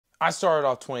I started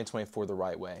off 2024 the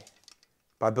right way,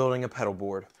 by building a pedal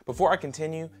board. Before I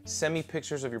continue, send me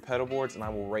pictures of your pedal boards and I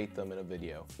will rate them in a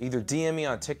video. Either DM me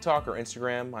on TikTok or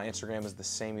Instagram. My Instagram is the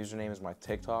same username as my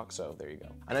TikTok, so there you go.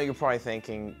 I know you're probably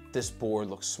thinking, this board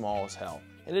looks small as hell.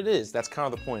 And it is, that's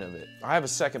kind of the point of it. I have a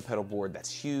second pedal board that's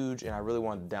huge and I really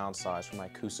wanted to downsize for my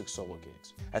acoustic solo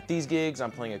gigs. At these gigs,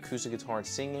 I'm playing acoustic guitar and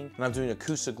singing, and I'm doing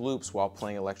acoustic loops while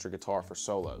playing electric guitar for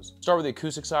solos. Start with the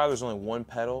acoustic side, there's only one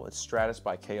pedal. It's Stratus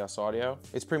by Chaos Audio.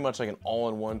 It's pretty much like an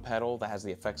all-in-one pedal that has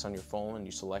the effects on your phone and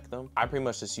you select them. I pretty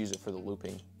much just use it for the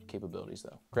looping capabilities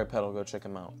though. Great pedal, go check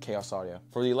them out. Chaos Audio.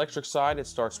 For the electric side, it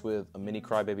starts with a mini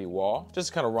Crybaby wah. Just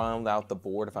to kind of round out the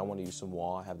board if I want to use some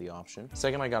wah, I have the option.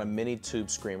 Second, I got a mini tube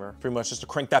screamer, pretty much just to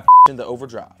crank that into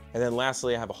overdrive. And then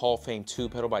lastly, I have a Hall of Fame 2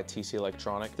 pedal by TC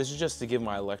Electronic. This is just to give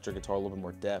my electric guitar a little bit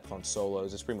more depth on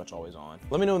solos. It's pretty much always on.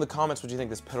 Let me know in the comments what you think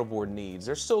this pedal board needs.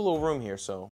 There's still a little room here, so